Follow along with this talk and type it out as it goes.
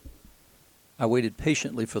I waited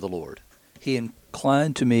patiently for the Lord. He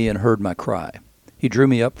inclined to me and heard my cry. He drew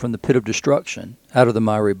me up from the pit of destruction, out of the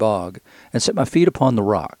miry bog, and set my feet upon the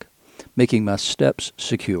rock, making my steps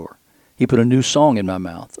secure. He put a new song in my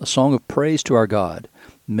mouth, a song of praise to our God.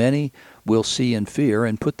 Many will see and fear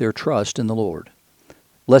and put their trust in the Lord.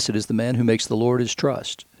 Blessed is the man who makes the Lord his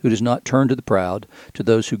trust, who does not turn to the proud, to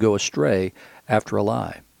those who go astray after a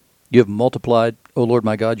lie. You have multiplied, O Lord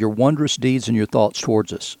my God, your wondrous deeds and your thoughts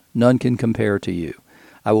towards us. None can compare to you.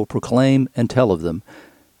 I will proclaim and tell of them,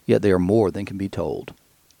 yet they are more than can be told.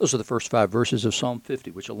 Those are the first 5 verses of Psalm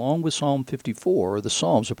 50, which along with Psalm 54 are the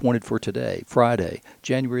Psalms appointed for today, Friday,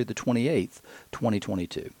 January the 28th,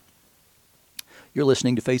 2022. You're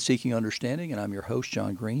listening to Faith Seeking Understanding, and I'm your host,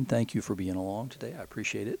 John Green. Thank you for being along today. I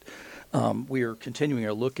appreciate it. We are continuing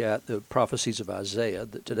our look at the prophecies of Isaiah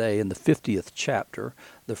today in the 50th chapter,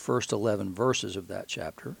 the first 11 verses of that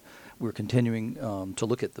chapter. We're continuing to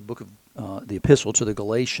look at the book of the epistle to the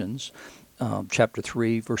Galatians, chapter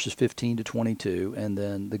 3, verses 15 to 22, and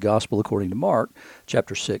then the Gospel according to Mark,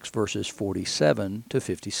 chapter 6, verses 47 to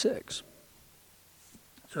 56.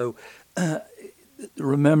 So,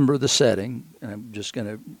 remember the setting, and I'm just going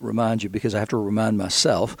to remind you because I have to remind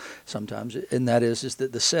myself sometimes, and that is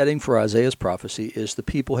that the setting for Isaiah's prophecy is the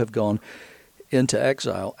people have gone into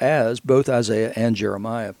exile as both Isaiah and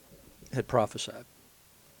Jeremiah had prophesied.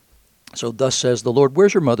 So thus says the Lord,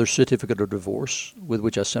 where's your mother's certificate of divorce with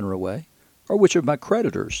which I sent her away? Or which of my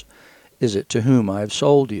creditors is it to whom I have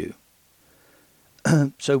sold you?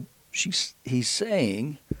 So he's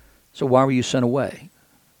saying, so why were you sent away?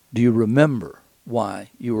 Do you remember why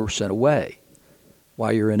you were sent away,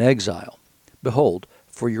 why you're in exile? Behold,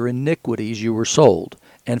 for your iniquities you were sold,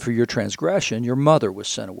 and for your transgression your mother was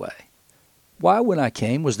sent away. Why when I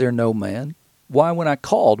came was there no man? Why when I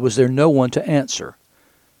called was there no one to answer?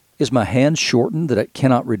 Is my hand shortened that it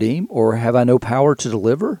cannot redeem, or have I no power to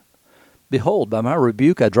deliver? Behold, by my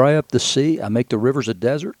rebuke I dry up the sea, I make the rivers a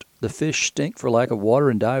desert, the fish stink for lack of water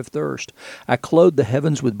and die of thirst. I clothe the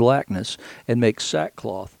heavens with blackness, and make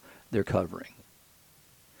sackcloth their covering.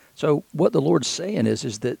 So what the Lord's saying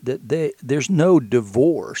is that there's no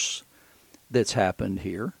divorce that's happened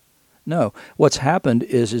here. No, what's happened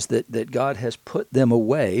is that God has put them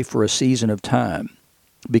away for a season of time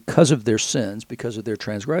because of their sins, because of their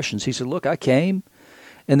transgressions. He said, look, I came,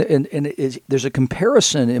 and there's a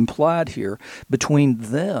comparison implied here between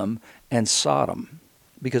them and Sodom.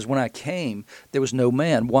 Because when I came, there was no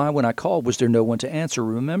man. Why, when I called, was there no one to answer?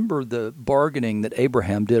 Remember the bargaining that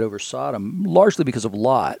Abraham did over Sodom, largely because of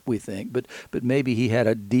Lot, we think, but maybe he had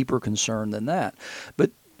a deeper concern than that.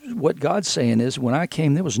 But what God's saying is, when I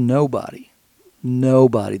came, there was nobody.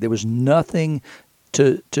 Nobody. There was nothing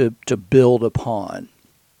to build upon.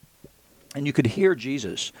 And you could hear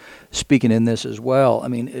Jesus speaking in this as well. I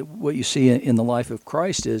mean, what you see in the life of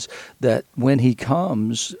Christ is that when he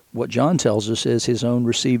comes, what John tells us is his own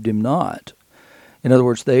received him not. In other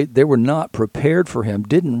words, they were not prepared for him,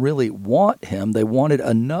 didn't really want him. They wanted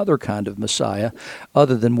another kind of Messiah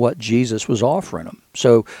other than what Jesus was offering them.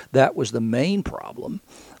 So that was the main problem,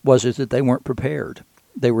 was that they weren't prepared.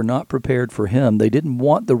 They were not prepared for him. They didn't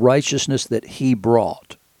want the righteousness that he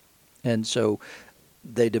brought. And so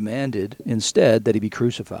they demanded instead that he be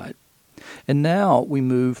crucified. And now we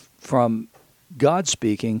move from God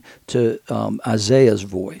speaking to Isaiah's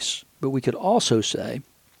voice. But we could also say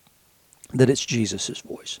that it's Jesus'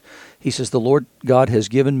 voice. He says, the Lord God has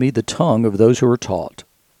given me the tongue of those who are taught.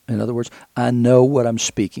 In other words, I know what I'm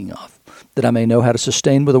speaking of, that I may know how to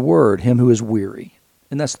sustain with a word him who is weary.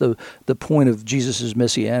 And that's the point of Jesus'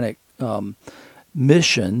 messianic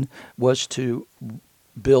mission, was to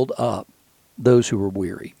build up those who are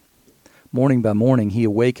weary. Morning by morning he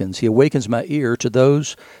awakens my ear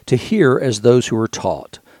to hear as those who are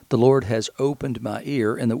taught. The Lord has opened my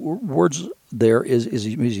ear, and the words there is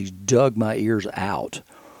he's dug my ears out.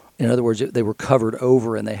 In other words, they were covered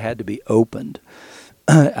over and they had to be opened.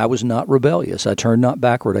 I was not rebellious. I turned not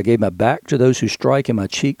backward. I gave my back to those who strike and my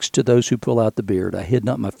cheeks to those who pull out the beard. I hid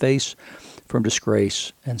not my face from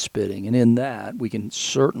disgrace and spitting. And in that, we can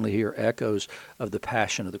certainly hear echoes of the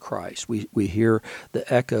passion of the Christ. We hear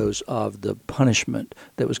the echoes of the punishment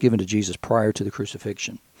that was given to Jesus prior to the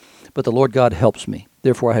crucifixion. But the Lord God helps me.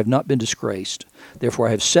 Therefore I have not been disgraced. Therefore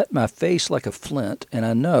I have set my face like a flint, and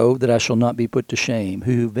I know that I shall not be put to shame.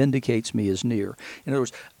 Who vindicates me is near. In other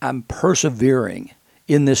words, I'm persevering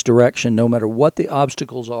in this direction, no matter what the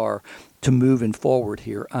obstacles are, to moving forward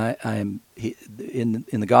here. I am in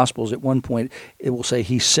the Gospels. At one point, it will say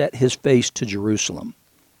he set his face to Jerusalem.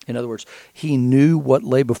 In other words, he knew what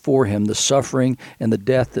lay before him, the suffering and the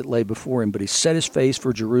death that lay before him, but he set his face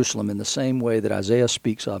for Jerusalem in the same way that Isaiah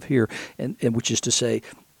speaks of here, and which is to say,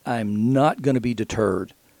 I'm not going to be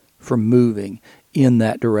deterred from moving in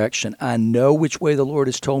that direction. I know which way the Lord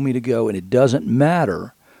has told me to go, and it doesn't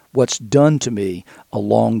matter what's done to me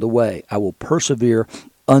along the way. I will persevere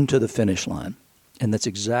unto the finish line. And that's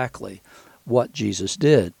exactly what Jesus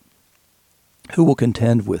did. Who will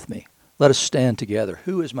contend with me? Let us stand together.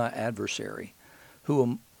 Who is my adversary? Who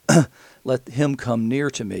will let him come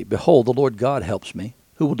near to me? Behold, the Lord God helps me.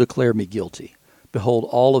 Who will declare me guilty? Behold,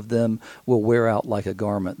 all of them will wear out like a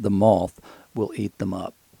garment. The moth will eat them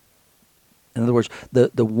up. In other words,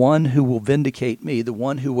 the one who will vindicate me, the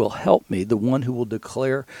one who will help me, the one who will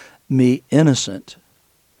declare me innocent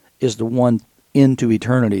is the one into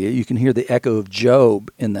eternity. You can hear the echo of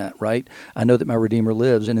Job in that, right? I know that my Redeemer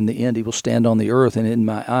lives, and in the end he will stand on the earth, and in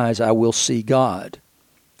my eyes I will see God.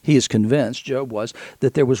 He is convinced, Job was,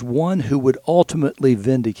 that there was one who would ultimately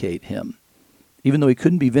vindicate him. Even though he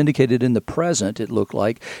couldn't be vindicated in the present, it looked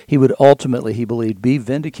like, he would ultimately, he believed, be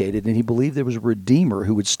vindicated, and he believed there was a Redeemer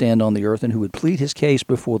who would stand on the earth and who would plead his case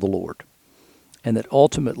before the Lord, and that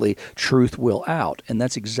ultimately truth will out. And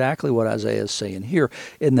that's exactly what Isaiah is saying here,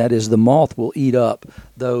 and that is the moth will eat up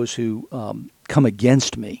those who come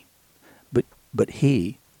against me, but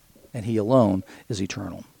he, and he alone, is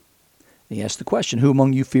eternal. And he asked the question, who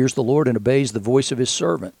among you fears the Lord and obeys the voice of his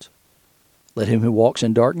servant? Let him who walks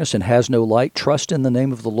in darkness and has no light trust in the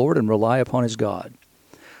name of the Lord and rely upon his God.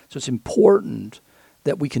 So it's important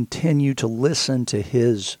that we continue to listen to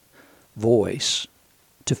his voice,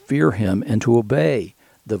 to fear him, and to obey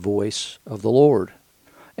the voice of the Lord.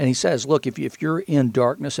 And he says, look, if you're in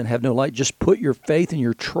darkness and have no light, just put your faith and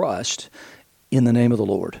your trust in the name of the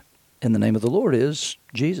Lord. And the name of the Lord is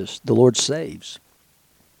Jesus. The Lord saves.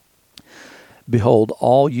 Behold,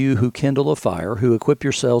 all you who kindle a fire, who equip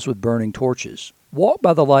yourselves with burning torches, walk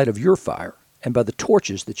by the light of your fire and by the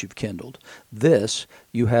torches that you've kindled. This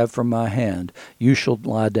you have from my hand. You shall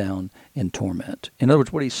lie down in torment. In other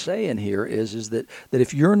words, what he's saying here is that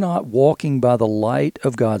if you're not walking by the light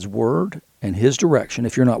of God's word and his direction,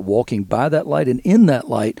 if you're not walking by that light and in that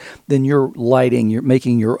light, then you're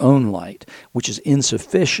making your own light, which is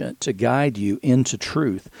insufficient to guide you into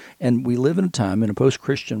truth. And we live in a time, in a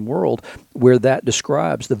post-Christian world, where that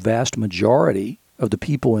describes the vast majority of the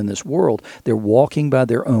people in this world. They're walking by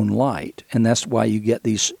their own light. And that's why you get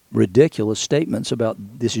these ridiculous statements about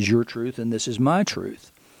this is your truth and this is my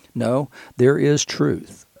truth. No, there is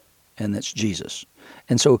truth, and that's Jesus.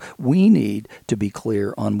 And so we need to be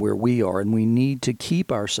clear on where we are, and we need to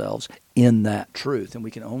keep ourselves in that truth. And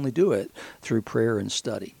we can only do it through prayer and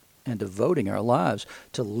study and devoting our lives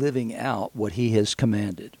to living out what he has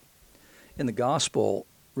commanded. In the gospel,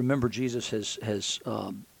 remember, Jesus has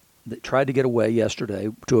they tried to get away yesterday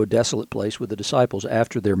to a desolate place with the disciples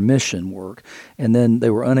after their mission work, and then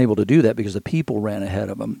they were unable to do that because the people ran ahead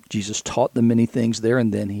of them. Jesus taught them many things there,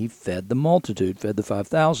 and then he fed the multitude, fed the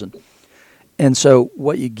 5,000. And so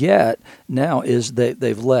what you get now is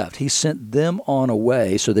they've left. He sent them on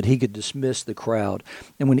away so that he could dismiss the crowd.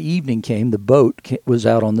 And when evening came, the boat was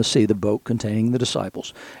out on the sea, the boat containing the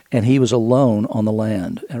disciples, and he was alone on the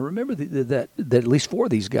land. And remember that at least four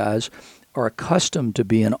of these guys are accustomed to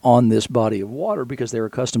being on this body of water because they're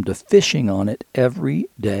accustomed to fishing on it every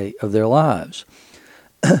day of their lives.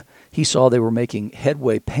 He saw they were making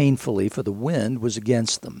headway painfully, for the wind was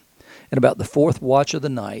against them. And about the fourth watch of the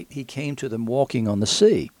night, he came to them walking on the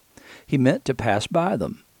sea. He meant to pass by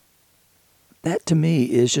them. That, to me,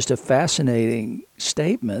 is just a fascinating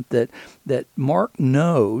statement that Mark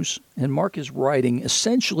knows, and Mark is writing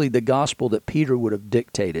essentially the gospel that Peter would have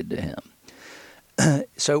dictated to him.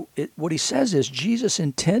 So what he says is Jesus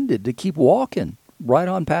intended to keep walking right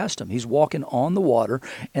on past him. He's walking on the water,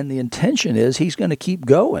 and the intention is he's going to keep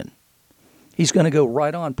going. He's going to go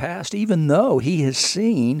right on past, even though he has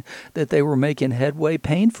seen that they were making headway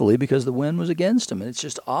painfully because the wind was against him. And it's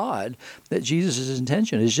just odd that Jesus'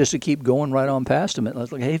 intention is just to keep going right on past him. And I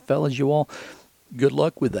was like, hey, fellas, you all, good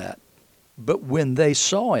luck with that. But when they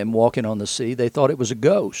saw him walking on the sea, they thought it was a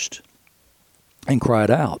ghost and cried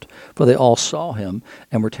out, for they all saw him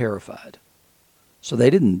and were terrified. So they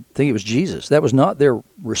didn't think it was Jesus. That was not their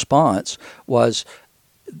response, was,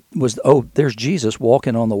 oh, there's Jesus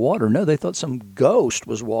walking on the water. No, they thought some ghost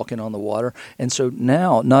was walking on the water. And so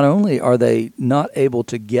now, not only are they not able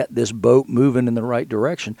to get this boat moving in the right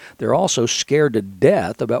direction, they're also scared to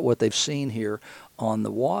death about what they've seen here on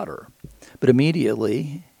the water. But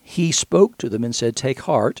immediately he spoke to them and said, take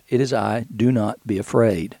heart, it is I, do not be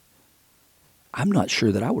afraid. I'm not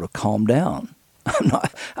sure that I would have calmed down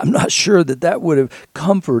I'm not sure that would have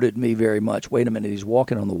comforted me very much. Wait a minute, he's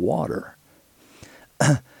walking on the water.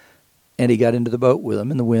 And he got into the boat with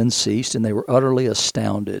them, and the wind ceased, and they were utterly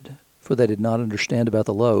astounded, for they did not understand about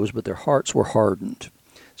the loaves, but their hearts were hardened.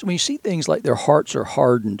 So when you see things like their hearts are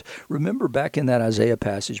hardened, remember back in that Isaiah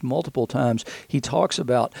passage, multiple times he talks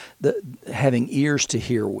about having ears to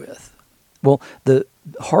hear with. Well, the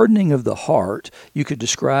hardening of the heart you could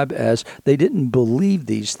describe as they didn't believe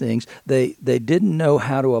these things. They didn't know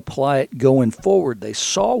how to apply it going forward. They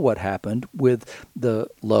saw what happened with the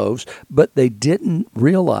loaves, but they didn't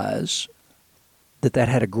realize that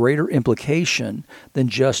had a greater implication than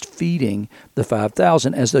just feeding the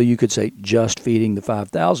 5,000, as though you could say just feeding the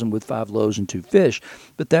 5,000 with 5 loaves and 2 fish.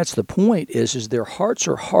 But that's the point, is their hearts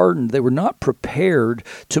are hardened. They were not prepared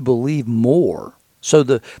to believe more.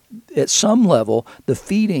 So at some level, the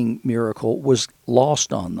feeding miracle was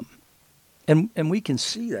lost on them. And we can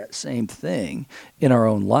see that same thing in our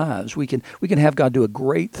own lives. We can have God do a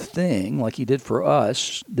great thing like he did for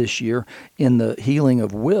us this year in the healing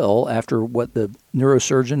of Will after what the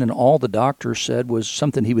neurosurgeon and all the doctors said was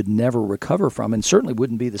something he would never recover from, and certainly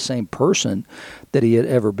wouldn't be the same person that he had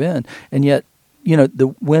ever been. And yet,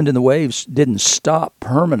 the wind and the waves didn't stop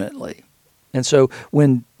permanently. And so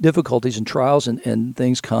when difficulties and trials and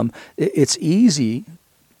things come, it's easy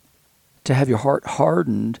to have your heart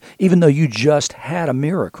hardened, even though you just had a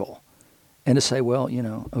miracle, and to say, well,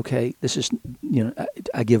 okay, this is,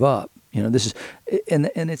 I give up. This is,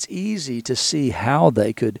 and it's easy to see how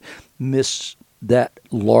they could miss that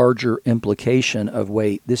larger implication of,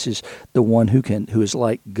 wait, this is the one who is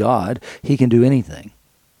like God. He can do anything.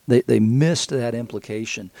 They missed that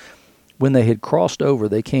implication. When they had crossed over,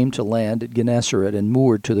 they came to land at Gennesaret and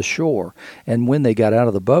moored to the shore. And when they got out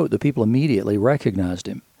of the boat, the people immediately recognized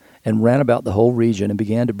him and ran about the whole region and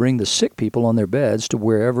began to bring the sick people on their beds to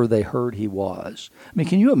wherever they heard he was. I mean,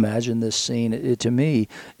 can you imagine this scene? To me,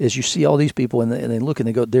 as you see all these people and they look and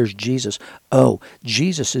they go, there's Jesus. Oh,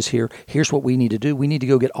 Jesus is here. Here's what we need to do. We need to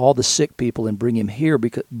go get all the sick people and bring them here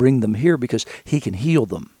because he can heal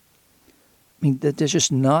them. I mean, that's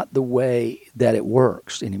just not the way that it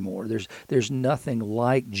works anymore. There's nothing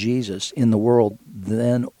like Jesus in the world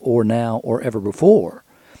then or now or ever before.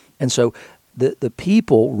 And so the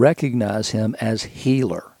people recognize him as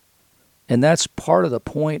healer. And that's part of the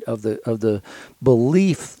point of the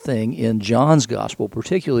belief thing in John's gospel,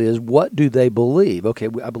 particularly, is what do they believe? Okay,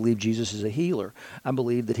 I believe Jesus is a healer. I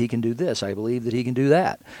believe that he can do this. I believe that he can do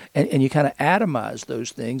that. And you kind of atomize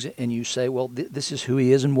those things and you say, well, this is who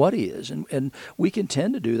he is and what he is. And we can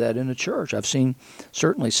tend to do that in a church. I've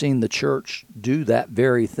certainly seen the church do that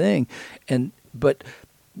very thing. But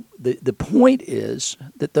the point is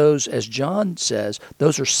that those, as John says,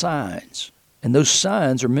 those are signs. And those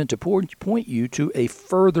signs are meant to point you to a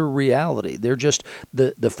further reality. They're just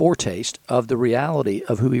the foretaste of the reality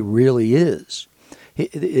of who he really is.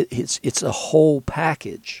 It's a whole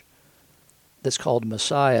package that's called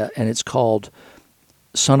Messiah, and it's called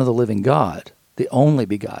Son of the Living God, the only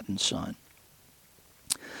begotten Son.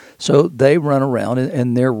 So they run around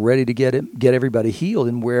and they're ready to get everybody healed.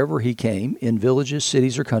 And wherever he came, in villages,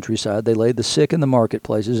 cities, or countryside, they laid the sick in the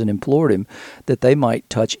marketplaces and implored him that they might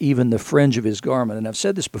touch even the fringe of his garment. And I've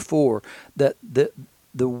said this before, that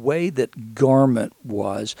the way that garment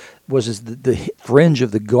was the fringe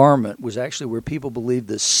of the garment was actually where people believed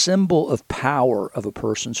the symbol of power of a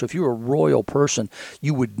person. So if you were a royal person,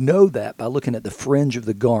 you would know that by looking at the fringe of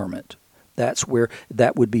the garment. That's where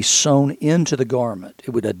that would be sewn into the garment.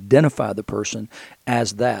 It would identify the person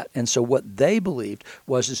as that. And so what they believed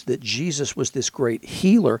is that Jesus was this great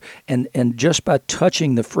healer, and just by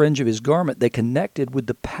touching the fringe of his garment, they connected with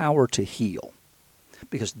the power to heal.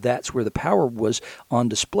 Because that's where the power was on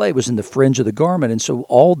display, was in the fringe of the garment. And so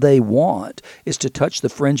all they want is to touch the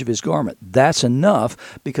fringe of his garment. That's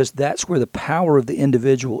enough, because that's where the power of the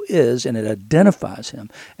individual is, and it identifies him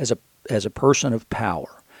as a person of power.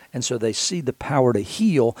 And so they see the power to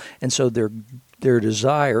heal, and so their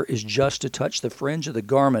desire is just to touch the fringe of the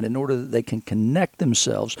garment in order that they can connect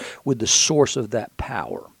themselves with the source of that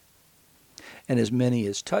power. And as many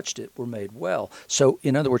as touched it were made well. So,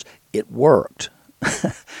 in other words, it worked.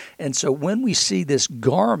 And so when we see this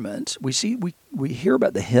garment, we hear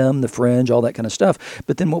about the hem, the fringe, all that kind of stuff.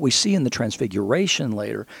 But then what we see in the transfiguration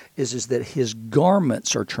later is that his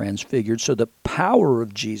garments are transfigured. So the power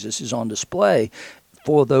of Jesus is on display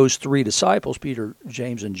for those 3 disciples, Peter,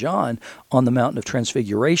 James, and John, on the mountain of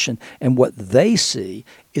transfiguration. And what they see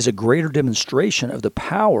is a greater demonstration of the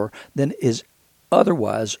power than is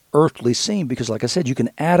otherwise earthly seem, because like I said, you can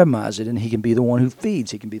atomize it and he can be the one who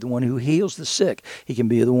feeds, he can be the one who heals the sick, he can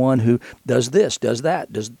be the one who does this, does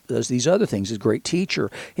that, does these other things, he's a great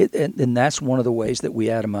teacher. And that's one of the ways that we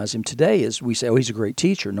atomize him today is we say, oh, he's a great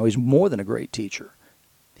teacher. No, he's more than a great teacher.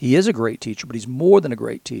 He is a great teacher, but he's more than a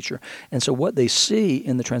great teacher. And so what they see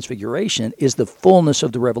in the Transfiguration is the fullness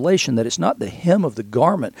of the revelation, that it's not the hem of the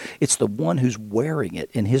garment, it's the one who's wearing it,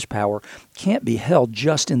 and his power can't be held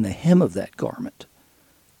just in the hem of that garment,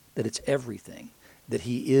 that it's everything, that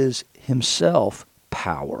he is himself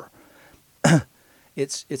power.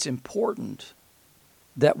 It's important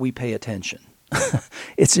that we pay attention.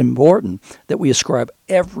 It's important that we ascribe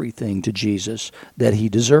everything to Jesus that he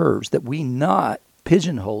deserves, that we not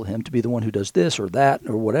pigeonhole him to be the one who does this or that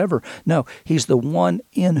or whatever. No, he's the one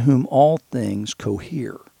in whom all things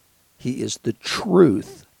cohere. He is the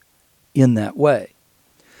truth in that way.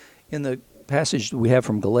 In the passage that we have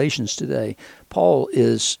from Galatians today, Paul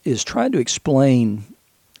is trying to explain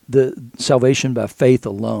the salvation by faith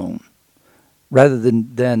alone, rather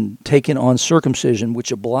than taking on circumcision,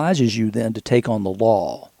 which obliges you then to take on the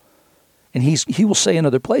law. And he will say in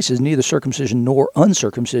other places, neither circumcision nor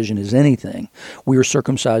uncircumcision is anything. We are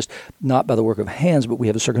circumcised not by the work of hands, but we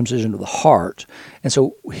have a circumcision of the heart. And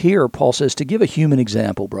so here Paul says, to give a human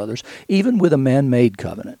example, brothers, even with a man-made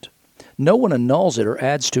covenant, no one annuls it or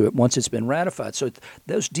adds to it once it's been ratified. So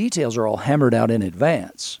those details are all hammered out in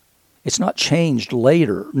advance. It's not changed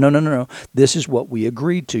later. No. This is what we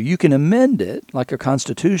agreed to. You can amend it like a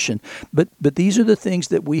constitution, but these are the things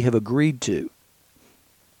that we have agreed to.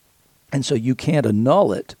 And so you can't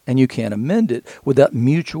annul it and you can't amend it without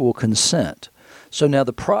mutual consent. So now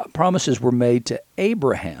the promises were made to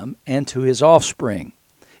Abraham and to his offspring.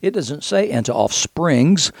 It doesn't say and to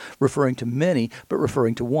offsprings, referring to many, but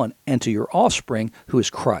referring to one, and to your offspring, who is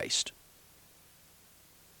Christ.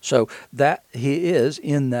 So that he is,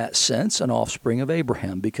 in that sense, an offspring of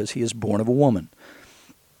Abraham because he is born of a woman.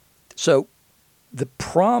 So the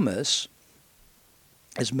promise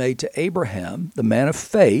is made to Abraham, the man of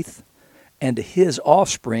faith, and to his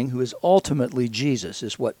offspring, who is ultimately Jesus,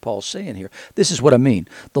 is what Paul's saying here. This is what I mean.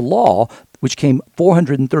 The law, which came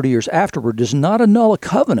 430 years afterward, does not annul a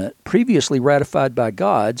covenant previously ratified by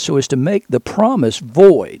God so as to make the promise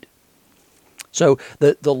void. So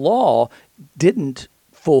the law didn't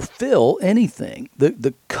fulfill anything.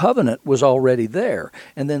 The covenant was already there,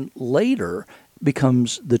 and then later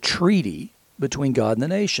becomes the treaty between God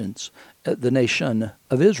and the nation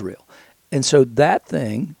of Israel. And so that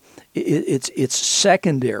thing, it's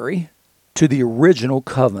secondary to the original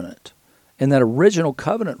covenant. And that original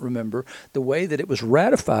covenant, remember, the way that it was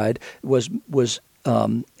ratified was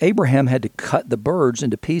Abraham had to cut the birds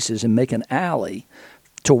into pieces and make an alley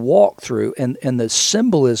to walk through. And the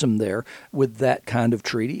symbolism there with that kind of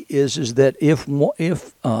treaty is that if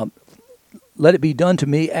let it be done to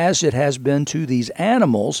me as it has been to these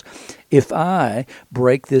animals if I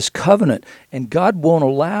break this covenant. And God won't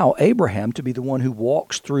allow Abraham to be the one who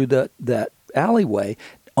walks through that alleyway.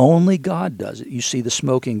 Only God does it. You see the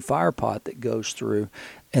smoking fire pot that goes through,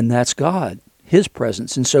 and that's God, his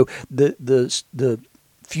presence. And so the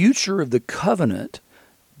future of the covenant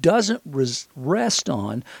doesn't rest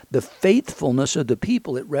on the faithfulness of the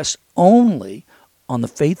people. It rests only on the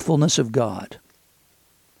faithfulness of God.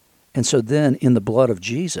 And so then in the blood of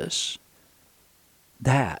Jesus,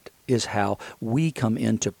 that is how we come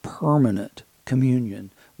into permanent communion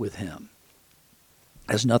with him.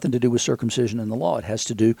 It has nothing to do with circumcision and the law. It has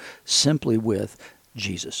to do simply with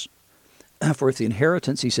Jesus. For if the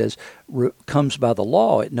inheritance, he says, comes by the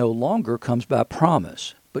law, it no longer comes by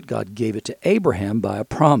promise. But God gave it to Abraham by a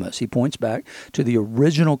promise. He points back to the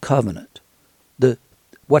original covenant.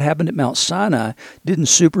 What happened at Mount Sinai didn't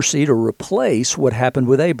supersede or replace what happened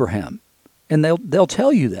with Abraham. And they'll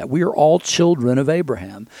tell you that. We are all children of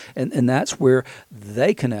Abraham. And that's where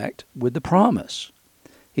they connect with the promise.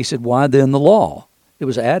 He said, why then the law? It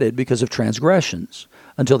was added because of transgressions,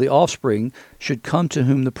 until the offspring should come to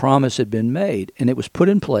whom the promise had been made. And it was put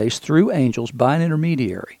in place through angels by an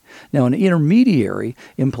intermediary. Now, an intermediary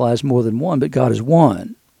implies more than one, but God is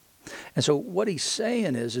one. And so what he's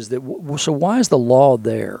saying is that, so why is the law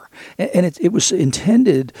there? And it was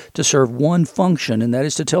intended to serve one function, and that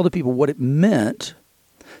is to tell the people what it meant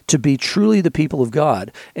to be truly the people of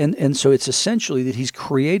God. And so it's essentially that he's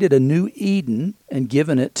created a new Eden and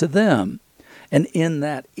given it to them. And in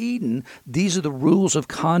that Eden, these are the rules of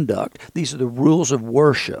conduct. These are the rules of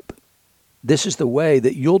worship. This is the way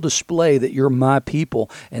that you'll display that you're my people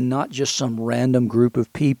and not just some random group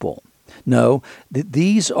of people. No,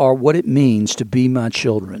 these are what it means to be my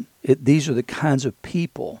children. These are the kinds of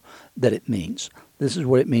people that it means. This is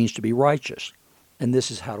what it means to be righteous. and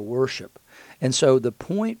this is how to worship. And so the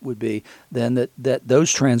point would be then that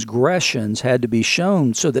those transgressions had to be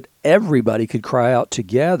shown so that everybody could cry out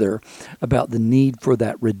together about the need for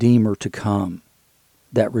that Redeemer to come,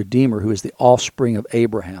 that Redeemer who is the offspring of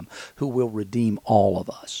Abraham, who will redeem all of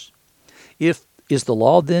us. Is the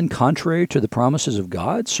law then contrary to the promises of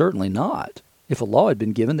God? Certainly not. If a law had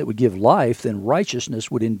been given that would give life, then righteousness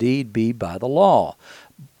would indeed be by the law.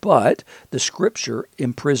 But the Scripture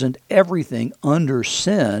imprisoned everything under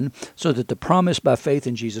sin so that the promise by faith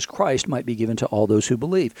in Jesus Christ might be given to all those who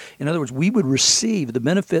believe. In other words, we would receive the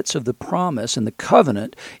benefits of the promise and the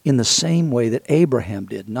covenant in the same way that Abraham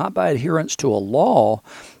did, not by adherence to a law,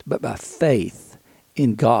 but by faith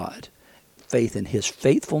in God, faith in His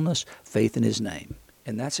faithfulness, faith in His name.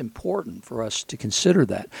 And that's important for us to consider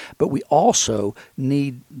that. But we also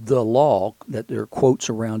need the law, that there are quotes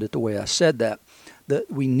around it the way I said that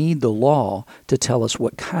we need the law to tell us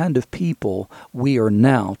what kind of people we are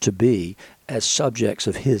now to be as subjects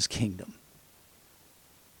of His kingdom.